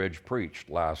Jared Ridge preached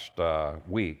last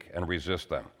week, and resist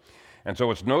them. And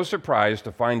so it's no surprise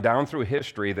to find down through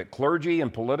history that clergy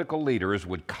and political leaders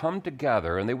would come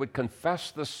together and they would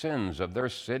confess the sins of their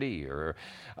city or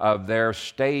of their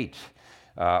state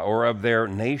or of their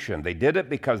nation. They did it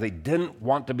because they didn't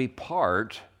want to be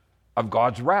part of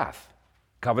God's wrath,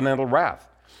 covenantal wrath.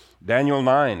 Daniel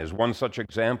 9 is one such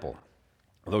example.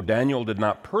 Though Daniel did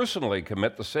not personally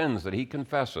commit the sins that he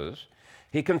confesses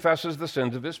the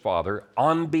sins of his father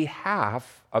on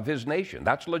behalf of his nation.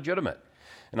 That's legitimate.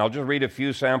 And I'll just read a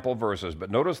few sample verses, but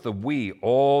notice the we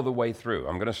all the way through.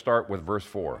 I'm going to start with verse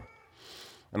 4.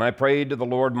 And I prayed to the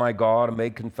Lord my God and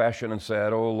made confession and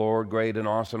said, O Lord, great and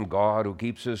awesome God, who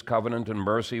keeps his covenant and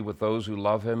mercy with those who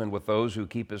love him and with those who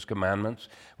keep his commandments,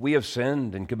 we have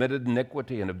sinned and committed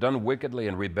iniquity and have done wickedly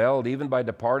and rebelled, even by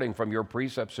departing from your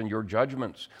precepts and your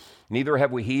judgments. Neither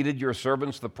have we heeded your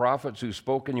servants, the prophets, who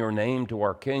spoke in your name to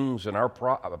our kings and our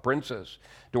princes,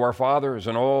 to our fathers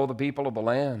and all the people of the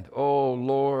land. O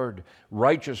Lord,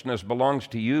 righteousness belongs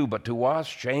to you, but to us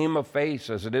shame of face,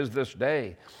 as it is this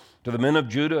day. To the men of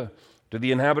Judah, to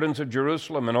the inhabitants of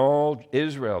Jerusalem and all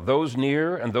Israel, those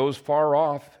near and those far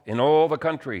off, in all the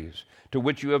countries to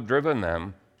which you have driven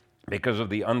them, because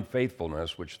of the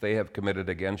unfaithfulness which they have committed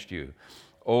against you.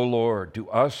 O Lord, to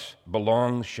us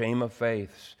belongs shame of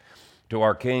faiths, to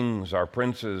our kings, our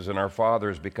princes, and our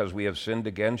fathers, because we have sinned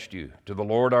against you. To the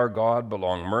Lord our God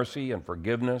belong mercy and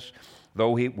forgiveness,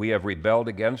 though we have rebelled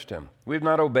against him. We have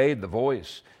not obeyed the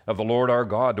voice of the Lord our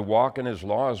God to walk in his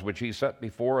laws, which he set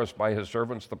before us by his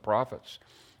servants the prophets.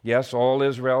 Yes, all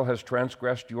Israel has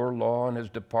transgressed your law and has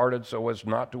departed so as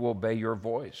not to obey your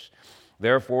voice.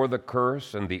 Therefore the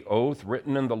curse and the oath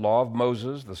written in the law of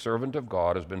Moses, the servant of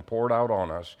God, has been poured out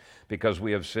on us because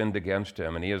we have sinned against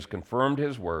him. And he has confirmed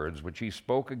his words, which he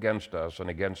spoke against us and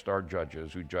against our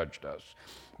judges who judged us,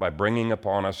 by bringing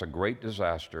upon us a great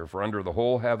disaster. For under the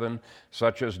whole heaven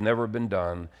such has never been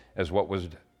done as what was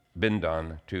been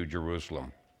done to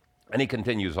Jerusalem. And he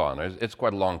continues on. It's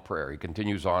quite a long prayer. He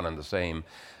continues on in the same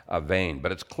vein.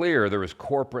 But it's clear there is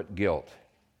corporate guilt.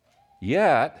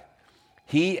 Yet,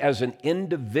 he as an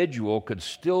individual could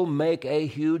still make a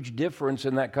huge difference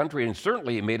in that country. And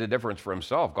certainly he made a difference for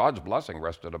himself. God's blessing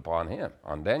rested upon him,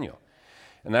 on Daniel.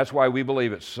 And that's why we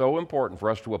believe it's so important for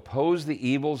us to oppose the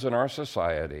evils in our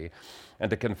society and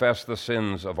to confess the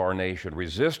sins of our nation.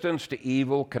 Resistance to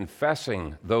evil,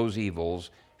 confessing those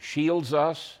evils, shields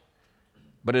us,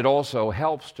 but it also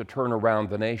helps to turn around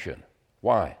the nation.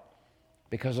 Why?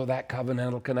 Because of that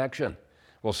covenantal connection.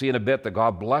 We'll see in a bit that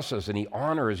God blesses and he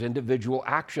honors individual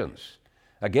actions.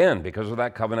 Again, because of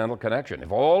that covenantal connection.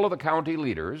 If all of the county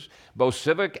leaders, both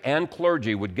civic and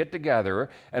clergy, would get together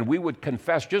and we would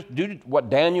confess, just do what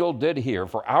Daniel did here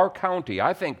for our county,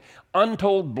 I think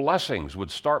untold blessings would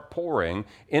start pouring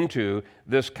into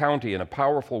this county in a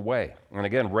powerful way. And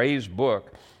again, Ray's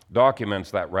book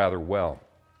documents that rather well.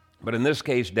 But in this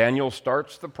case, Daniel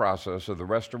starts the process of the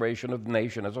restoration of the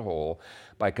nation as a whole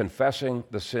by confessing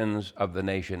the sins of the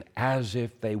nation as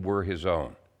if they were his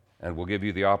own. And we'll give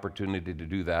you the opportunity to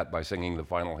do that by singing the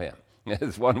final hymn.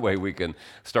 It's one way we can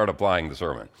start applying the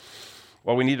sermon.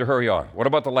 Well, we need to hurry on. What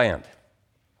about the land?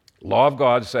 Law of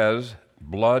God says,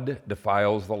 blood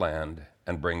defiles the land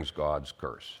and brings God's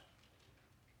curse.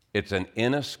 It's an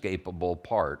inescapable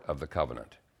part of the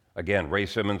covenant. Again, Ray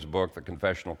Simmons' book, The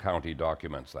Confessional County,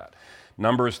 documents that.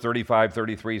 Numbers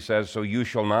 35:33 says, So you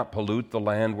shall not pollute the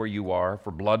land where you are,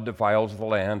 for blood defiles the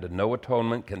land, and no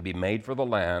atonement can be made for the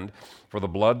land, for the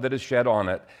blood that is shed on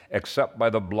it, except by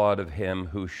the blood of him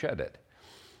who shed it.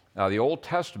 Now, the Old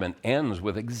Testament ends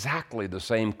with exactly the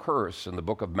same curse in the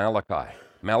book of Malachi.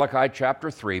 Malachi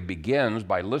chapter 3 begins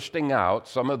by listing out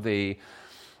some of the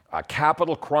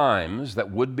capital crimes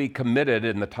that would be committed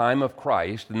in the time of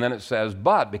Christ, and then it says,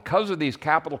 but because of these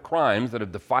capital crimes that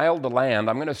have defiled the land,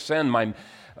 I'm going to send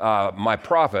my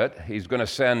prophet. He's going to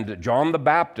send John the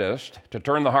Baptist to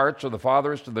turn the hearts of the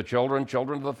fathers to the children,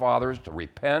 children to the fathers, to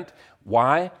repent.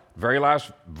 Why? Very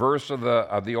last verse of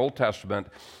the Old Testament,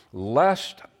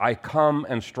 lest I come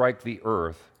and strike the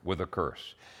earth with a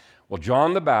curse. Well,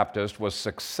 John the Baptist was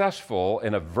successful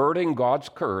in averting God's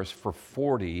curse for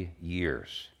 40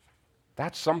 years.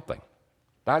 That's something.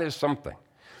 That is something.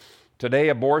 Today,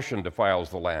 abortion defiles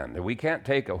the land, and we can't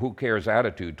take a who cares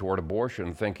attitude toward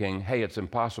abortion thinking, hey, it's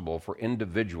impossible for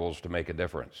individuals to make a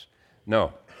difference.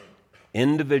 No.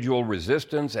 Individual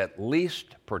resistance at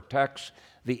least protects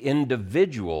the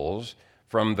individuals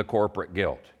from the corporate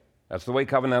guilt. That's the way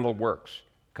covenantalism works.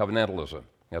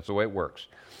 That's the way it works.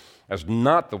 That's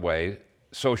not the way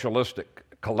socialistic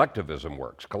collectivism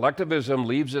works. Collectivism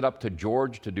leaves it up to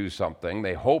George to do something.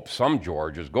 They hope some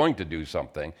George is going to do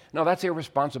something. No, that's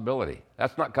irresponsibility.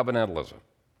 That's not covenantalism,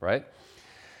 right?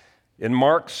 In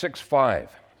Mark 6:5,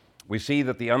 we see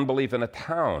that the unbelief in a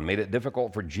town made it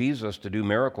difficult for Jesus to do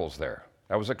miracles there.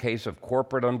 That was a case of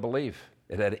corporate unbelief.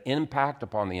 It had an impact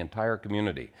upon the entire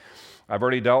community. I've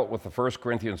already dealt with the 1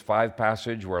 Corinthians 5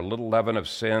 passage where a little leaven of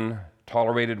sin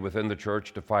tolerated within the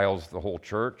church defiles the whole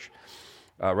church.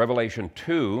 Revelation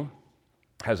 2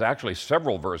 has actually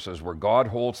several verses where God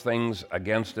holds things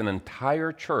against an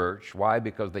entire church. Why?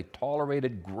 Because they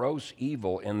tolerated gross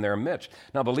evil in their midst.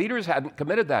 Now, the leaders hadn't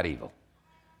committed that evil.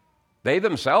 They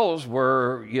themselves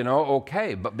were,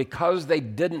 okay, but because they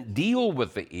didn't deal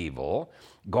with the evil,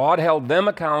 God held them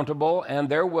accountable, and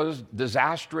there was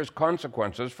disastrous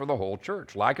consequences for the whole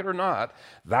church. Like it or not,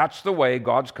 that's the way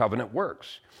God's covenant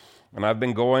works. And I've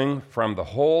been going from the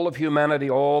whole of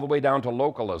humanity all the way down to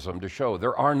localism to show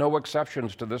there are no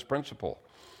exceptions to this principle.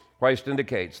 Christ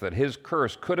indicates that his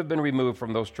curse could have been removed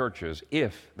from those churches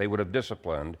if they would have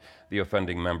disciplined the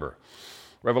offending member.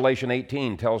 Revelation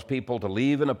 18 tells people to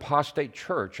leave an apostate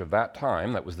church of that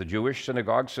time, that was the Jewish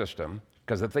synagogue system,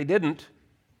 because if they didn't,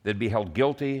 they'd be held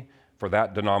guilty for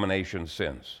that denomination's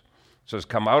sins. It says,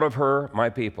 "Come out of her, my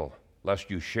people, lest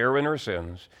you share in her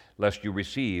sins, lest you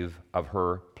receive of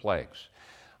her plagues."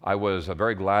 I was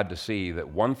very glad to see that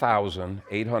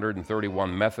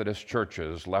 1,831 Methodist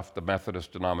churches left the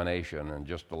Methodist denomination in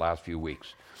just the last few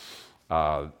weeks.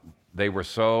 They were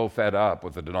so fed up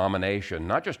with the denomination,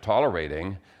 not just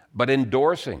tolerating, but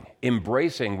endorsing,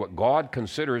 embracing what God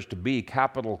considers to be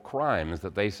capital crimes,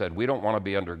 that they said, we don't want to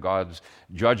be under God's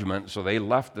judgment, so they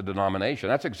left the denomination.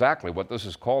 That's exactly what this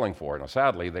is calling for. Now,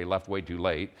 sadly, they left way too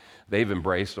late. They've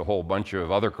embraced a whole bunch of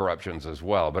other corruptions as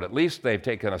well, but at least they've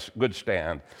taken a good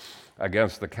stand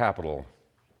against the capital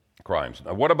crimes.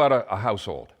 Now, what about a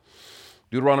household?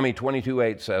 Deuteronomy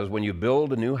 22:8 says, "When you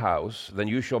build a new house, then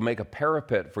you shall make a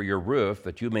parapet for your roof,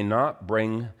 that you may not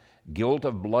bring guilt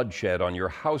of bloodshed on your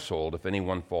household if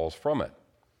anyone falls from it."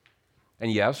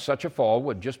 And yes, such a fall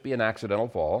would just be an accidental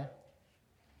fall.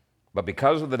 But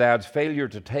because of the dad's failure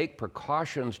to take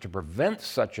precautions to prevent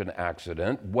such an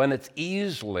accident, when it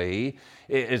is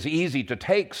easy to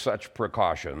take such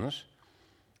precautions,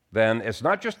 then it's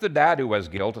not just the dad who has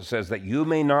guilt. It says that you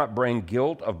may not bring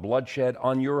guilt of bloodshed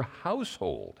on your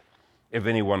household if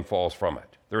anyone falls from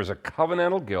it. There is a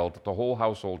covenantal guilt that the whole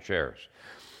household shares.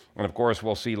 And of course,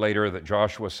 we'll see later that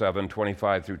Joshua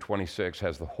 7:25 through 26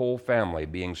 has the whole family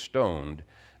being stoned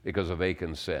because of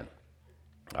Achan's sin.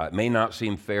 It may not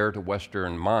seem fair to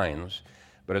Western minds,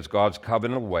 but it's God's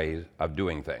covenantal way of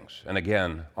doing things. And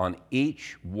again, on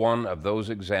each one of those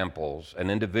examples, an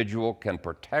individual can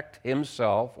protect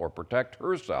himself or protect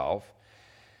herself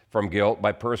from guilt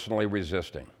by personally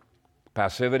resisting.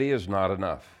 Passivity is not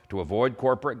enough. To avoid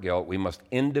corporate guilt, we must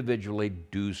individually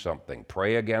do something.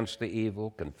 Pray against the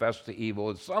evil, confess the evil.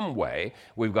 In some way,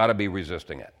 we've got to be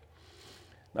resisting it.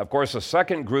 Now, of course, the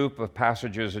second group of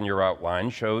passages in your outline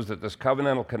shows that this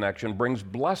covenantal connection brings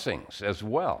blessings as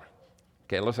well.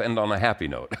 Okay, let's end on a happy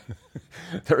note.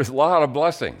 There's a lot of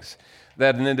blessings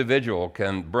that an individual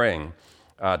can bring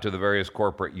to the various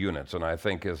corporate units, and I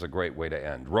think is a great way to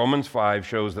end. Romans 5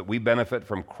 shows that we benefit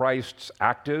from Christ's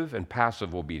active and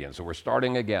passive obedience. So we're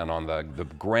starting again on the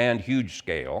grand, huge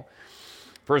scale.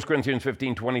 1 Corinthians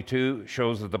 15:22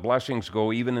 shows that the blessings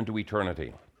go even into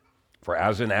eternity. For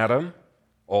as in Adam,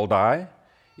 all die,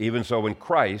 even so in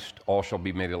Christ, all shall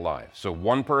be made alive. So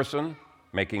one person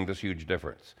making this huge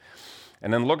difference.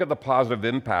 And then look at the positive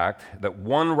impact that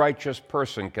one righteous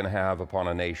person can have upon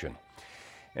a nation.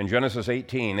 In Genesis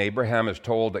 18, Abraham is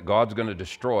told that God's going to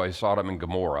destroy Sodom and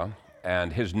Gomorrah,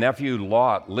 and his nephew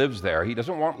Lot lives there. He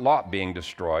doesn't want Lot being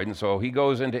destroyed, and so he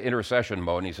goes into intercession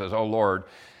mode, and he says, "Oh Lord,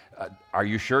 are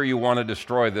you sure you want to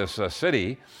destroy this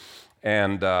city?"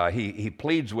 And he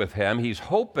pleads with him. He's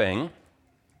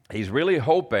really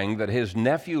hoping that his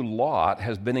nephew Lot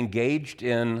has been engaged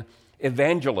in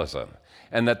evangelism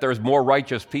and that there's more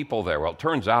righteous people there. Well, it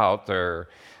turns out there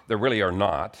really are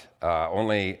not.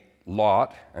 Only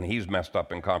Lot, and he's messed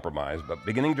up and compromised. But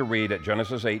beginning to read at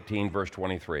Genesis 18, verse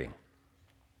 23.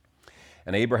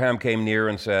 "And Abraham came near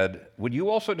and said, 'Would you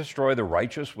also destroy the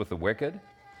righteous with the wicked?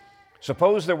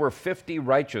 Suppose there were 50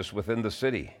 righteous within the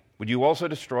city. Would you also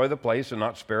destroy the place and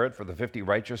not spare it for the 50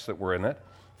 righteous that were in it?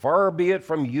 Far be it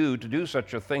from you to do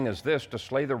such a thing as this, to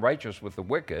slay the righteous with the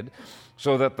wicked,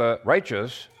 so that the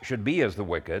righteous should be as the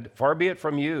wicked. Far be it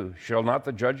from you. Shall not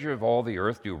the judge of all the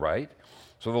earth do right?'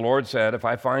 So the Lord said, 'If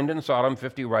I find in Sodom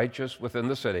 50 righteous within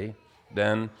the city,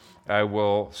 then I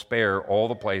will spare all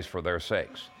the place for their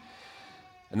sakes.'"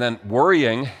 And then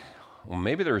worrying, well,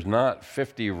 maybe there's not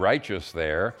 50 righteous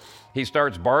there, he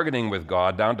starts bargaining with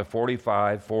God down to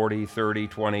 45, 40, 30,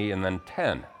 20, and then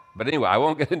 10. But anyway, I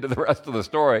won't get into the rest of the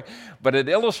story, but it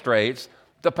illustrates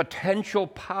the potential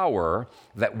power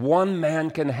that one man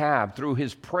can have through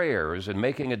his prayers in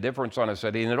making a difference on a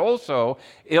city. And it also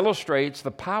illustrates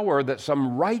the power that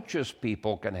some righteous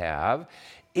people can have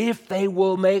if they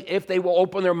will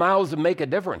open their mouths and make a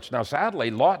difference. Now, sadly,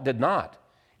 Lot did not.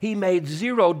 He made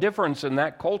zero difference in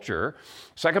that culture.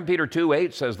 2 Peter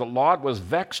 2:8 says that Lot was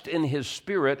vexed in his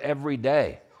spirit every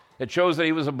day. It shows that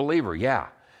he was a believer. Yeah,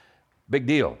 big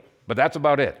deal. But that's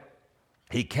about it.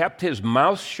 He kept his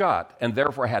mouth shut and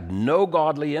therefore had no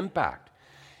godly impact.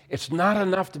 It's not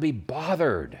enough to be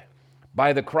bothered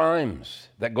by the crimes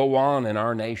that go on in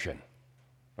our nation,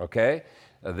 okay?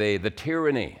 The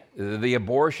tyranny, the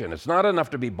abortion. It's not enough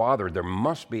to be bothered. There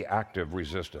must be active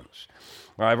resistance.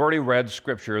 Now, I've already read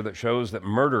scripture that shows that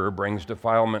murder brings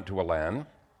defilement to a land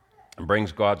and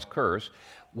brings God's curse.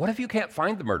 What if you can't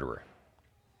find the murderer?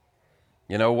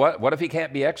 You know, what if he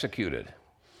can't be executed?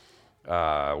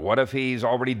 What if he's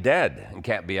already dead and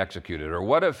can't be executed? Or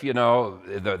what if,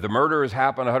 the murder has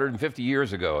happened 150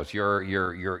 years ago? It's your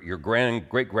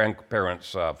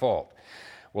great-grandparents' fault.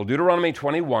 Well, Deuteronomy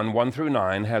 21, 1 through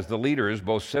 9, has the leaders,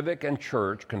 both civic and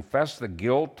church, confess the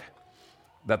guilt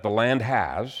that the land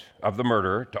has of the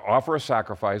murder, to offer a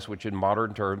sacrifice, which in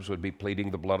modern terms would be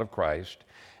pleading the blood of Christ,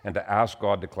 and to ask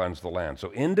God to cleanse the land.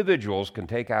 So individuals can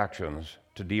take actions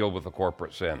to deal with the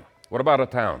corporate sin. What about a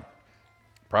town?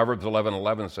 Proverbs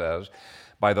 11:11 says,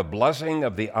 "By the blessing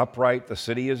of the upright the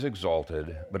city is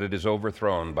exalted, but it is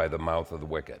overthrown by the mouth of the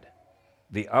wicked."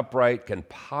 The upright can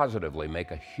positively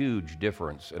make a huge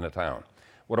difference in a town.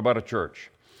 What about a church?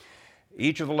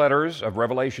 Each of the letters of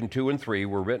Revelation 2 and 3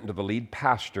 were written to the lead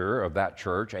pastor of that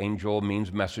church. Angel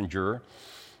means messenger.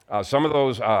 Some of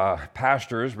those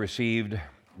pastors received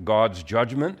God's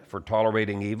judgment for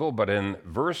tolerating evil, but in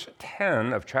verse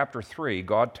 10 of chapter 3,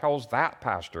 God tells that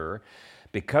pastor,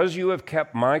 "Because you have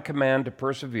kept my command to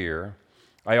persevere,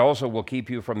 I also will keep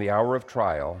you from the hour of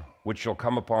trial, which shall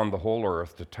come upon the whole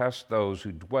earth to test those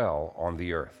who dwell on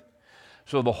the earth."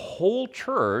 So the whole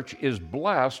church is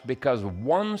blessed because of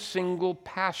one single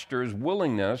pastor's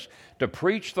willingness to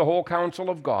preach the whole counsel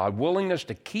of God, willingness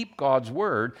to keep God's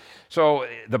word. So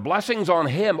the blessings on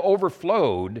him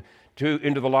overflowed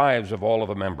into the lives of all of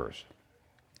the members.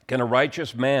 Can a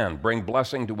righteous man bring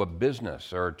blessing to a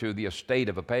business or to the estate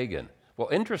of a pagan? Well,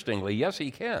 interestingly, yes,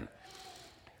 he can.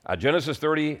 Genesis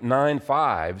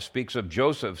 39:5 speaks of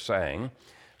Joseph saying,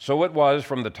 "So it was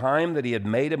from the time that he had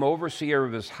made him overseer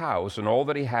of his house and all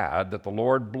that he had, that the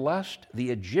Lord blessed the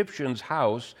Egyptian's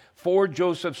house for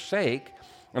Joseph's sake,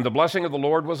 and the blessing of the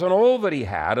Lord was on all that he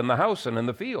had in the house and in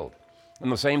the field."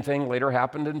 And the same thing later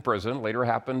happened in prison, later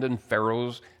happened in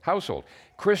Pharaoh's household.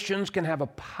 Christians can have a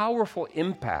powerful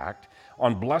impact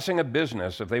on blessing a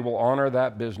business if they will honor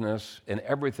that business in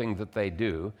everything that they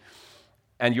do.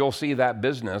 And you'll see that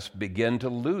business begin to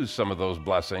lose some of those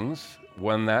blessings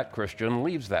when that Christian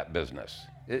leaves that business.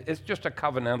 It's just a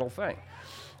covenantal thing.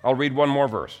 I'll read one more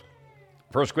verse.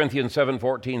 1 Corinthians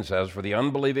 7:14 says, "For the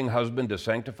unbelieving husband is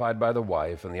sanctified by the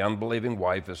wife, and the unbelieving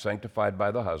wife is sanctified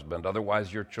by the husband.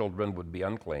 Otherwise your children would be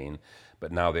unclean,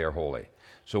 but now they are holy."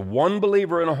 So one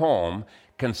believer in a home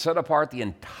can set apart the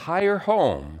entire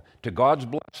home to God's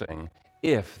blessing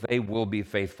if they will be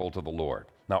faithful to the Lord.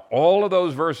 Now, all of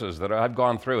those verses that I've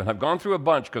gone through, and I've gone through a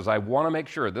bunch because I want to make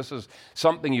sure this is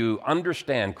something you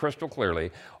understand crystal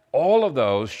clearly, all of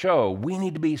those show we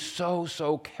need to be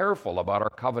so careful about our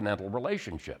covenantal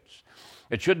relationships.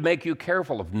 It should make you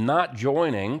careful of not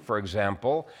joining, for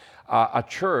example, a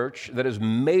church that is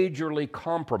majorly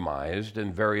compromised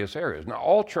in various areas. Now,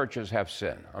 all churches have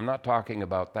sin. I'm not talking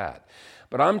about that.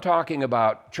 But I'm talking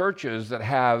about churches that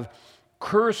have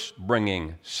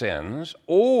curse-bringing sins,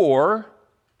 or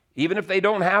even if they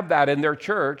don't have that in their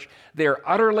church, they're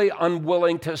utterly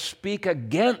unwilling to speak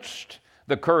against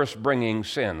the curse-bringing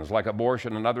sins, like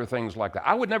abortion and other things like that.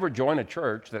 I would never join a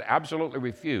church that absolutely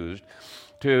refused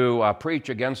to preach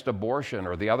against abortion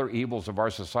or the other evils of our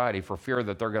society for fear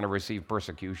that they're going to receive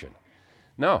persecution.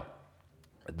 No,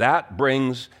 that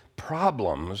brings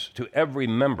problems to every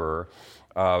member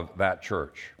of that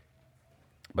church.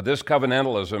 But this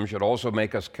covenantalism should also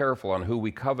make us careful on who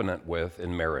we covenant with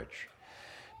in marriage.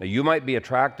 Now, you might be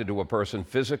attracted to a person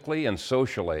physically and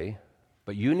socially,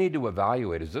 but you need to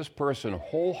evaluate, is this person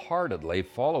wholeheartedly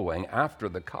following after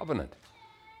the covenant?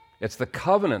 It's the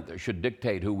covenant that should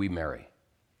dictate who we marry,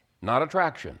 not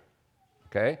attraction,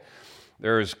 okay?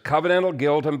 There's covenantal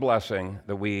guilt and blessing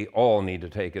that we all need to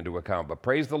take into account. But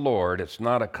praise the Lord, it's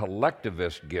not a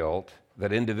collectivist guilt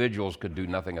that individuals could do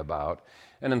nothing about.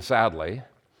 And then sadly,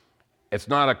 it's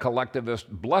not a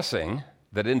collectivist blessing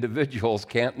that individuals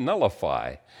can't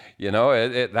nullify.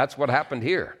 That's what happened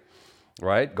here,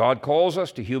 right? God calls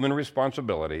us to human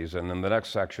responsibilities, and in the next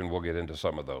section we'll get into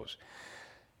some of those.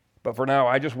 But for now,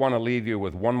 I just want to leave you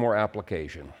with one more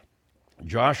application.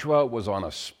 Joshua was on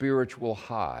a spiritual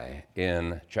high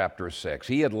in chapter 6.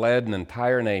 He had led an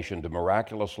entire nation to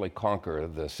miraculously conquer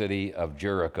the city of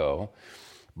Jericho.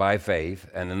 by faith.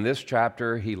 And in this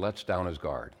chapter, he lets down his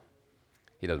guard.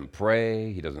 He doesn't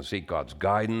pray. He doesn't seek God's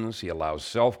guidance. He allows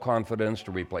self-confidence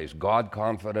to replace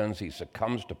God-confidence. He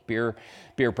succumbs to peer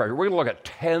pressure. We're going to look at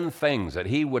 10 things that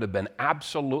he would have been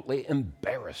absolutely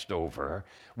embarrassed over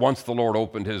once the Lord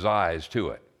opened his eyes to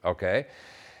it, okay?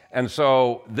 And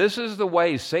so this is the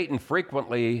way Satan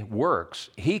frequently works.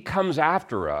 He comes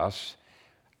after us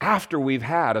after we've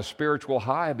had a spiritual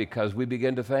high because we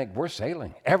begin to think, we're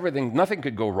sailing. Nothing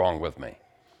could go wrong with me.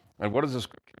 And what does the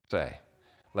scripture say?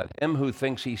 Let him who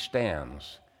thinks he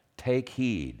stands take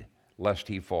heed lest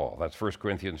he fall. That's 1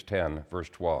 Corinthians 10, verse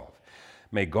 12.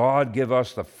 May God give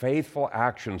us the faithful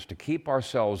actions to keep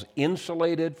ourselves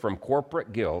insulated from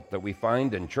corporate guilt that we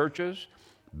find in churches,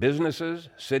 businesses,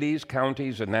 cities,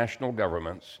 counties, and national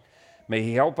governments. May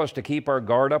he help us to keep our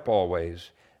guard up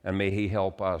always, and may he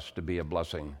help us to be a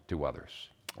blessing to others.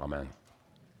 Amen.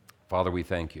 Father, we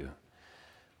thank you.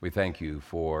 We thank you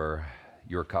for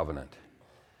your covenant.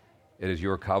 It is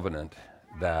your covenant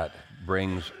that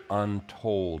brings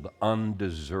untold,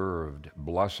 undeserved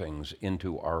blessings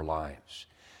into our lives.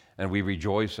 And we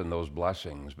rejoice in those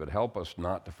blessings, but help us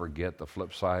not to forget the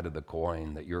flip side of the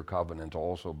coin, that your covenant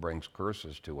also brings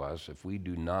curses to us if we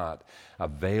do not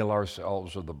avail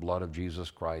ourselves of the blood of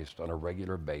Jesus Christ on a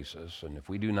regular basis, and if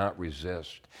we do not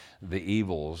resist the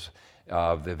evils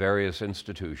of the various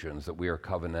institutions that we are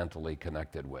covenantally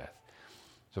connected with.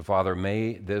 So, Father,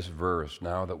 may this verse,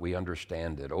 now that we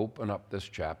understand it, open up this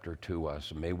chapter to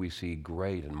us, and may we see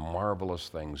great and marvelous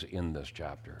things in this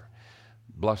chapter.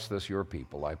 Bless this, your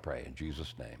people, I pray, in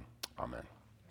Jesus' name. Amen.